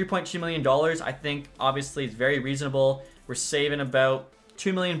 $3.2 million, I think, obviously, is very reasonable. We're saving about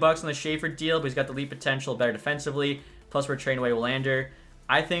 $2 million on the Schaefer deal, but he's got the elite potential, better defensively. Plus, we're trading away Willander.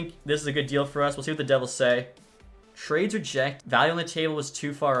 I think this is a good deal for us. We'll see what the Devils say. Trades reject. Value on the table was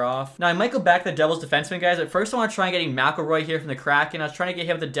too far off. Now, I might go back to the Devils defenseman, guys. But first, I want to try getting McElroy here from the Kraken. I was trying to get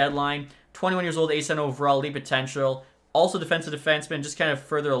him at the deadline. 21 years old, 87 overall, elite potential. Also defensive defenseman, just kind of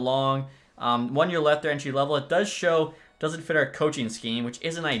further along. 1 year left there, entry level. It does show, doesn't fit our coaching scheme, which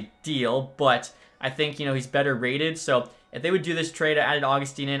isn't ideal, but I think, you know, he's better rated. So if they would do this trade, I added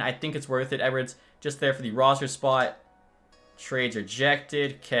Augustine in, I think it's worth it. Edwards just there for the roster spot. Trades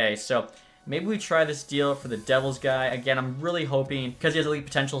rejected. Okay, so maybe we try this deal for the Devils guy. Again, I'm really hoping, because he has elite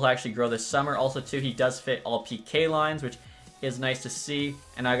potential to actually grow this summer. Also, too, he does fit all PK lines, which is nice to see.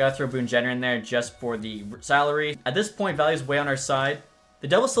 And I gotta throw Boone Jenner in there just for the salary. At this point, value is way on our side. The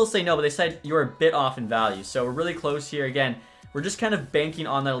Devils still say no, but they said you're a bit off in value. So we're really close here. Again, we're just kind of banking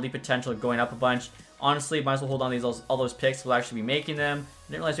on that elite potential going up a bunch. Honestly, might as well hold on to all those picks. We'll actually be making them.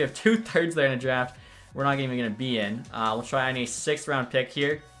 I didn't realize we have 2/3 there in the draft. We're not even going to be in. We'll try on a 6th round pick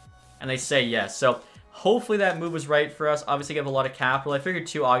here. And they say yes. So hopefully that move was right for us. Obviously, give a lot of capital. I figured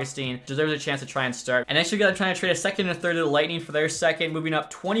 2 Augustine deserves a chance to try and start. And next we got to try and trade a 2nd and a 3rd to the Lightning for their 2nd, moving up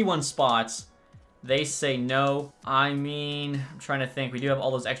 21 spots. They say no. I mean, I'm trying to think. We do have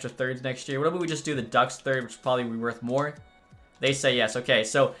all those extra 3rds next year. What about we just do the Ducks 3rd, which would probably be worth more? They say yes. Okay,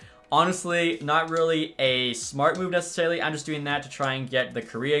 so honestly, not really a smart move necessarily. I'm just doing that to try and get the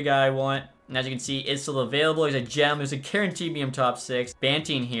Korea guy I want. And as you can see, is still available. He's a gem. There's a guaranteed medium top 6.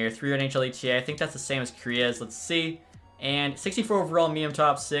 Banting here, 3 NHL ETA. I think that's the same as Korea's. Let's see. And 64 overall medium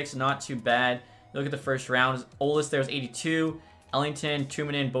top 6. Not too bad. Look at the first round. His oldest there was 82. Ellington,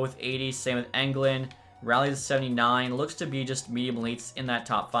 Tuominen, both 80. Same with Englund. Rally to 79. Looks to be just medium elites in that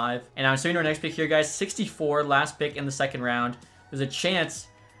top 5. And I'm assuming our next pick here, guys. 64. Last pick in the 2nd round. There's a chance.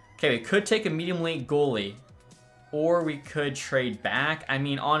 Okay, we could take a medium elite goalie. Or we could trade back. I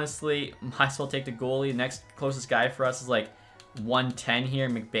mean, honestly, might as well take the goalie. Next closest guy for us is like 110 here,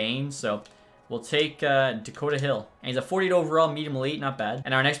 McBain. So we'll take Dakota Hill. And he's a 48 overall, medium elite, not bad.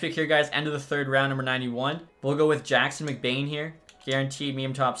 And our next pick here, guys, end of the 3rd round, number 91. We'll go with Jackson McBain here. Guaranteed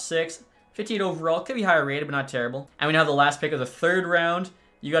medium top 6. 58 overall, could be higher rated, but not terrible. And we now have the last pick of the 3rd round.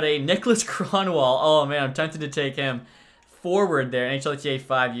 You got a Nicholas Kronwall. Oh man, I'm tempted to take him. Forward there, NHLTA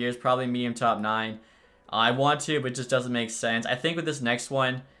 5 years, probably medium top 9. I want to, but it just doesn't make sense. I think with this next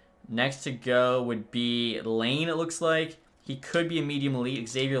one, next to go would be Lane, it looks like. He could be a medium elite,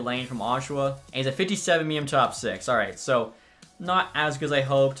 Xavier Lane from Oshawa. And he's a 57 medium top 6. All right, so not as good as I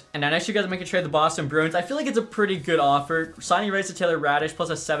hoped. And now next you guys are making a trade with the Boston Bruins. I feel like it's a pretty good offer. Signing rights to Taylor Radish plus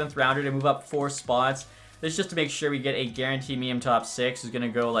a 7th rounder to move up 4 spots. This is just to make sure we get a guaranteed medium top 6 who's going to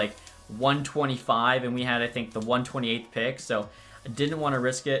go like 125. And we had, I think, the 128th pick. So I didn't want to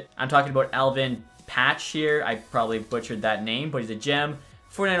risk it. I'm talking about Alvin Patch here. I probably butchered that name, but he's a gem.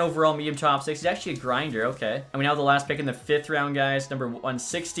 49 overall, medium top 6. He's actually a grinder, okay. And we now have the last pick in the 5th round, guys, number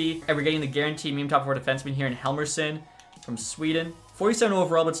 160. And we're getting the guaranteed medium top 4 defenseman here in Helmerson from Sweden. 47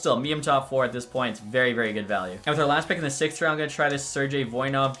 overall, but still, medium top 4 at this point. It's very, very good value. And with our last pick in the 6th round, I'm going to try this Sergei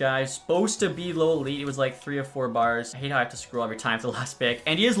Voinov guy. Supposed to be low elite. It was like 3 or 4 bars. I hate how I have to scroll every time for the last pick.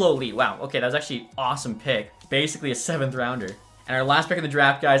 And he is low elite. Wow, okay, that was actually an awesome pick. Basically a 7th rounder. And our last pick in the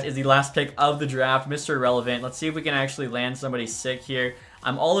draft, guys, is the last pick of the draft, Mr. Irrelevant. Let's see if we can actually land somebody sick here.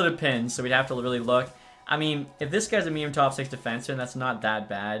 I'm all at a pin, so we'd have to really look. I mean, if this guy's a medium top 6 defenseman, that's not that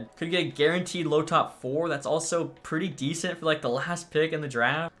bad. Could get a guaranteed low top 4. That's also pretty decent for like the last pick in the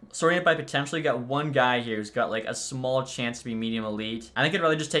draft. Sorting it by potential, you got one guy here who's got like a small chance to be medium elite. I think I'd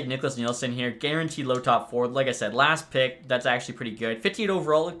rather just take Nicholas Nielsen here. Guaranteed low top 4. Like I said, last pick, that's actually pretty good. 58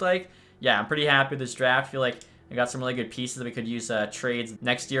 overall looked like. Yeah, I'm pretty happy with this draft. I feel like I got some really good pieces that we could use trades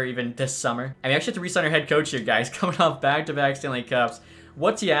next year, even this summer. And we actually have to re-sign our head coach here, guys, coming off back-to-back Stanley Cups.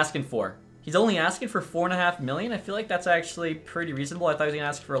 What's he asking for? He's only asking for 4.5 million. I feel like that's actually pretty reasonable. I thought he was gonna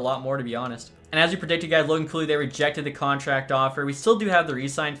ask for a lot more, to be honest. And as we predicted, guys, Logan Cooley, they rejected the contract offer. We still do have the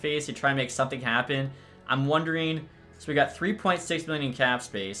re-sign phase to try and make something happen. I'm wondering, so we got 3.6 million in cap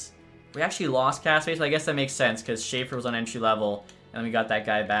space. We actually lost cap space, but I guess that makes sense because Schaefer was on entry level, and then we got that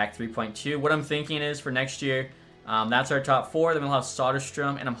guy back, 3.2. What I'm thinking is for next year, that's our top 4. Then we'll have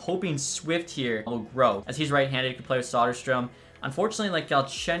Soderstrom, and I'm hoping Swift here will grow. As he's right-handed, he can play with Soderstrom. Unfortunately, like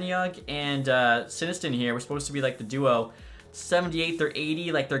Galchenyuk and Siniston here, we're supposed to be like the duo. 78th or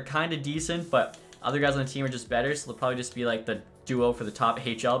 80, like they're kind of decent, but other guys on the team are just better, so they'll probably just be like the duo for the top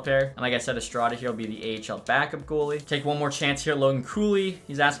AHL pair. And like I said, Estrada here will be the AHL backup goalie. Take one more chance here, Logan Cooley.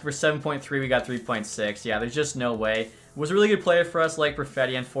 He's asking for 7.3, we got 3.6. Yeah, there's just no way. Was a really good player for us, like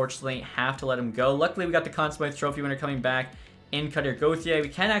Perfetti. Unfortunately, have to let him go. Luckily, we got the Conn Smythe Trophy winner coming back in Kadir Gauthier. We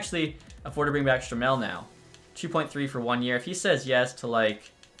can actually afford to bring back Stramel now. 2.3 for 1 year. If he says yes to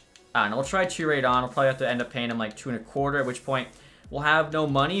like, I don't know, we'll try 2 right on. We'll probably have to end up paying him like 2.25, at which point we'll have no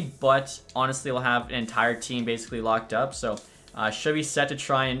money, but honestly, we'll have an entire team basically locked up. So should be set to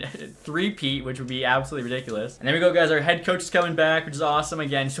try and three-peat, which would be absolutely ridiculous. And there we go, guys. Our head coach is coming back, which is awesome.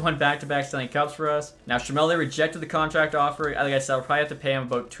 Again, just won back-to-back Stanley Cups for us. Now, Stramel, they rejected the contract offer. Like I said, we'll probably have to pay him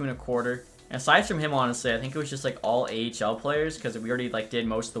about 2.25. And aside from him, honestly, I think it was just like all AHL players because we already like did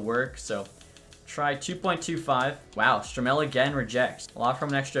most of the work. So try 2.25. Wow, Stramel again rejects. We'll offer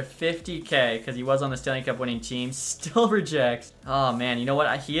him an extra 50K because he was on the Stanley Cup winning team. Still rejects. Oh, man. You know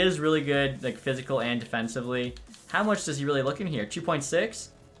what? He is really good, like physical and defensively. How much does he really look in here? 2.6?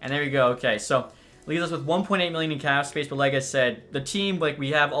 And there we go. Okay, so leaves us with 1.8 million in cap space. But like I said, the team, like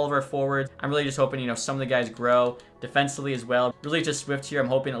we have all of our forwards. I'm really just hoping, you know, some of the guys grow defensively as well. Really just Swift here. I'm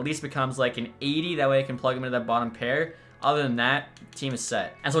hoping at least becomes like an 80. That way I can plug him into that bottom pair. Other than that, team is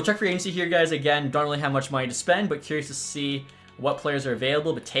set. And so we'll check for agency here, guys. Again, don't really have much money to spend, but curious to see what players are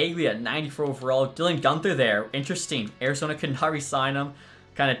available. Battaglia at 94 overall. Dylan Gunther there. Interesting. Arizona could not re-sign him.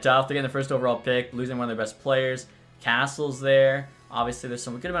 Kind of tough. They're getting the first overall pick, losing one of their best players. Castle's there. Obviously, there's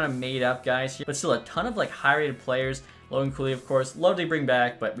some good amount of made-up guys here, but still a ton of like high-rated players. Logan Cooley, of course, love to bring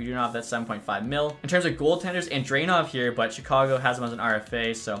back, but we do not have that 7.5 mil. In terms of goaltenders, Andranov here, but Chicago has him as an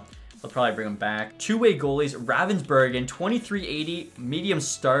RFA, so they'll probably bring him back. Two-way goalies, Ravensburgen, 2380, medium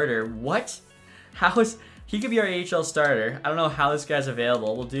starter. What? How is... He could be our AHL starter. I don't know how this guy's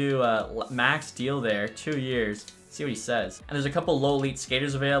available. We'll do a max deal there, 2 years. See what he says. And there's a couple low elite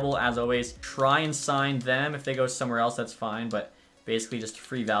skaters available. As always, try and sign them. If they go somewhere else, that's fine, but basically just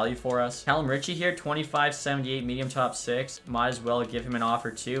free value for us. Callum Ritchie here, 2578, medium top 6. Might as well give him an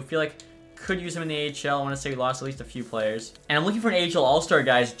offer too. Feel like could use him in the AHL. I want to say we lost at least a few players. And I'm looking for an AHL All-Star,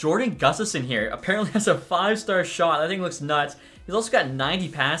 guys. Jordan Gustafson here apparently has a 5-star shot. That thing looks nuts. He's also got 90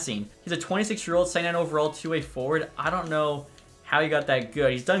 passing. He's a 26-year-old, 79 overall, 2-way forward. I don't know how he got that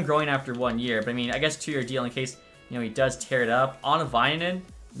good. He's done growing after 1 year, but I mean, I guess 2-year deal in case, you know, he does tear it up. Anna Vainen,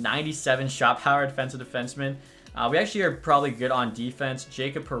 97 shot power, defensive defenseman. We actually are probably good on defense.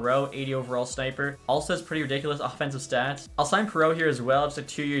 Jacob Perreault, 80 overall sniper. Also has pretty ridiculous offensive stats. I'll sign Perreault here as well. Just a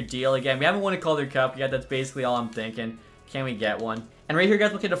 2-year deal. Again, we haven't won a Calder Cup yet. That's basically all I'm thinking. Can we get one? And right here,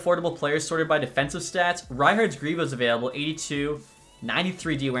 guys, look at affordable players sorted by defensive stats. Reinhard's Grieva is available, 82.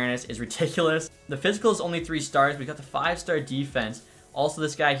 93 D awareness is ridiculous. The physical is only 3 stars. We got the 5-star defense. Also,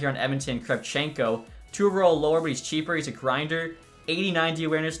 this guy here on Edmonton, Kravchenko, 2 overall lower, but he's cheaper. He's a grinder. 89 D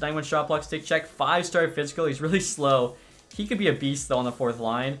awareness, 91 shot block, stick check, 5-star physical. He's really slow. He could be a beast though on the 4th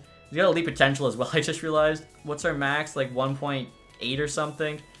line. He's got elite potential as well. I just realized. What's our max? Like 1.8 or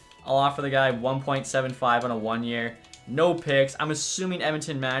something. I'll offer the guy 1.75 on a 1 year. No picks. I'm assuming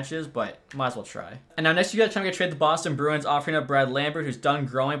Edmonton matches, but might as well try. And now next you got trying to get trade the Boston Bruins, offering up Brad Lambert, who's done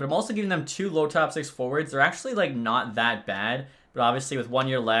growing, but I'm also giving them 2 low top 6 forwards. They're actually like not that bad, but obviously with 1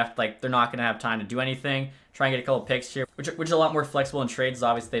 year left, like they're not gonna have time to do anything. Try and get a couple picks here, which is a lot more flexible in trades.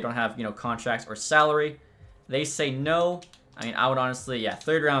 Obviously they don't have, you know, contracts or salary. They say no. I mean, I would honestly, yeah,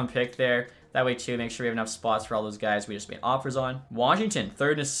 3rd round pick there. That way too, make sure we have enough spots for all those guys we just made offers on. Washington,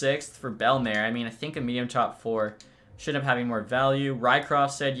 3rd and 6th for Bellemare. I mean, I think a medium top 4 should have having more value.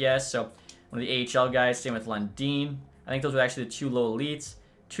 Rycroft said yes, so one of the AHL guys. Same with Lundin. I think those were actually the 2 low elites.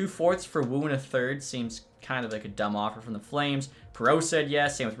 2 fourths for Wu and a 3rd seems kind of like a dumb offer from the Flames. Perreault said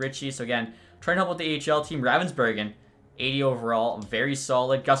yes, same with Ritchie. So again, trying to help with the AHL team. Ravensburgen, 80 overall, very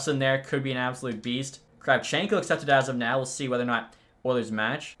solid. Gustin there could be an absolute beast. Kravchenko accepted as of now. We'll see whether or not Oilers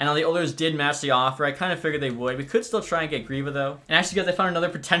match. And now the Oilers did match the offer. I kind of figured they would. We could still try and get Grieva though. And actually, guys, I found another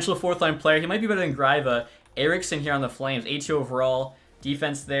potential 4th line player. He might be better than Grieva. Eriksson here on the Flames, 82 overall.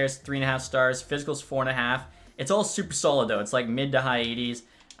 Defense there's 3.5 stars. Physical's 4.5. It's all super solid though. It's like mid to high 80s.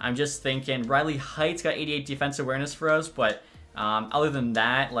 I'm just thinking Riley Height's got 88 defensive awareness for us, but Other than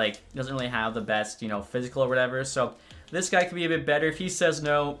that, like, doesn't really have the best, you know, physical or whatever. So this guy could be a bit better. If he says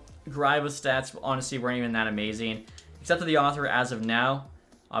no, Griva's stats honestly weren't even that amazing. Except for the author as of now.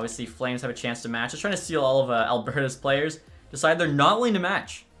 Obviously, Flames have a chance to match. Just trying to steal all of Alberta's players. Decide they're not willing to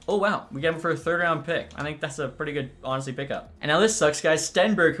match. Oh, wow. We get him for a 3rd round pick. I think that's a pretty good, honestly, pickup. And now this sucks, guys.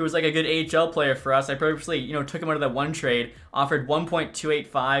 Stenberg, who was like a good AHL player for us. I purposely, you know, took him out of that one trade. Offered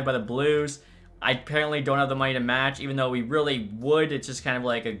 1.285 by the Blues. I apparently don't have the money to match, even though we really would. It's just kind of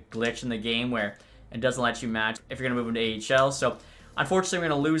like a glitch in the game where it doesn't let you match if you're going to move into AHL. So, unfortunately, we're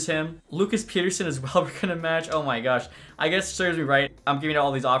going to lose him. Lucas Peterson as well, we're going to match. Oh my gosh. I guess it serves me right. I'm giving out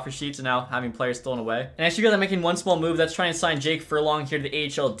all these offer sheets and now having players stolen away. And actually, guys, I'm making one small move. That's trying to sign Jake Furlong here to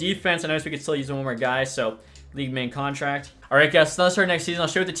the AHL defense. I noticed we could still use one more guy, so league main contract. All right, guys, so let's start next season. I'll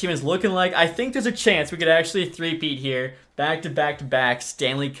show you what the team is looking like. I think there's a chance we could actually three-peat here. Back-to-back-to-back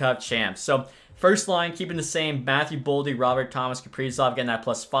Stanley Cup champs. So, first line, keeping the same. Matthew Boldy, Robert Thomas, Kaprizov, getting that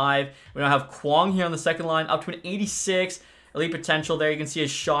 +5. We now have Kwong here on the second line, up to an 86. Elite potential there. You can see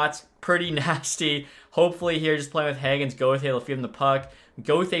his shots, pretty nasty. Hopefully here, just playing with Hagens. Go with he'll feed him the puck.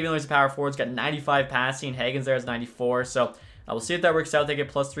 Go with even though he's a power forward. He's got 95 passing. Hagens there has 94. So we'll see if that works out. They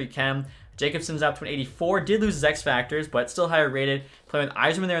get +3 chem. Jacobson's up to an 84. Did lose his X factors, but still higher rated. Playing with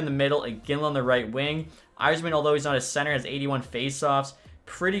Yzerman there in the middle and Ginla on the right wing. Yzerman, although he's not a center, has 81 faceoffs.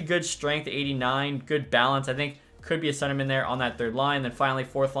 Pretty good strength, 89. Good balance. I think could be a centerman there on that third line. Then finally,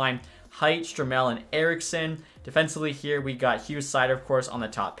 fourth line, Height, Stramel, and Eriksson. Defensively here, we got Hughes Sider, of course, on the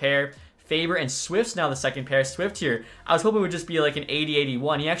top pair. Faber and Swift's now the second pair. Swift here, I was hoping it would just be like an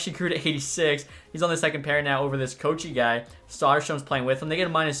 80-81. He actually grew to 86. He's on the second pair now over this Kochi guy. Soderstrom's playing with him. They get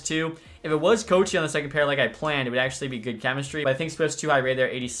a -2. If it was Kochi on the second pair like I planned, it would actually be good chemistry. But I think Swift's too high rated there,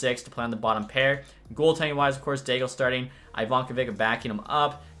 86, to play on the bottom pair. Goaltending-wise, of course, Daigle starting. Ivankovic backing him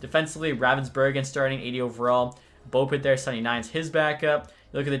up. Defensively, Ravensbergen starting, 80 overall. Bopit there, 79's his backup.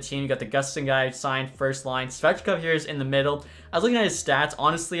 You look at the team, you got the Gustin guy signed first line. Svechkov here is in the middle. I was looking at his stats,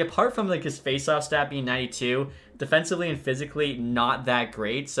 honestly, apart from like his faceoff stat being 92, defensively and physically not that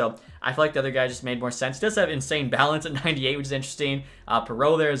great. So I feel like the other guy just made more sense. He does have insane balance at 98, which is interesting.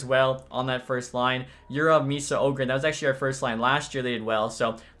 Perreault there as well on that first line. Yurov, Misa, Ogren, that was actually our first line last year. They did well.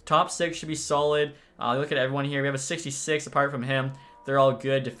 So top 6 should be solid. Look at everyone here. We have a 66 apart from him. They're all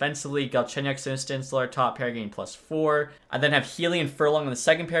good. Defensively, Galchenyuk, Sinistin, still our top pair, getting +4. I then have Healy and Furlong on the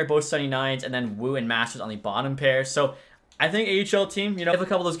second pair, both 79s, and then Wu and Masters on the bottom pair. So I think AHL team, you know, if a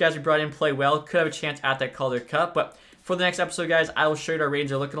couple of those guys we brought in play well, could have a chance at that Calder Cup. But for the next episode, guys, I will show you what our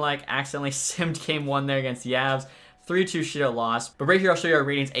ratings are looking like. Accidentally simmed game 1 there against the Avs. 3-2 shootout loss. But right here, I'll show you our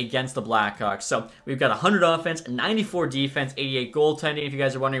ratings against the Blackhawks. So we've got 100 offense, 94 defense, 88 goaltending. If you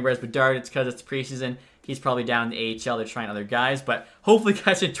guys are wondering where's Bedard, it's because it's preseason. He's probably down in the AHL. They're trying other guys. But hopefully you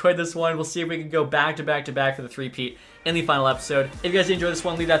guys enjoyed this one. We'll see if we can go back to back to back for the three-peat in the final episode. If you guys enjoyed this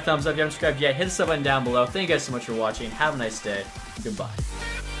one, leave that thumbs up. If you haven't subscribed yet, hit the sub button down below. Thank you guys so much for watching. Have a nice day.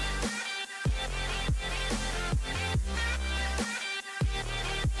 Goodbye.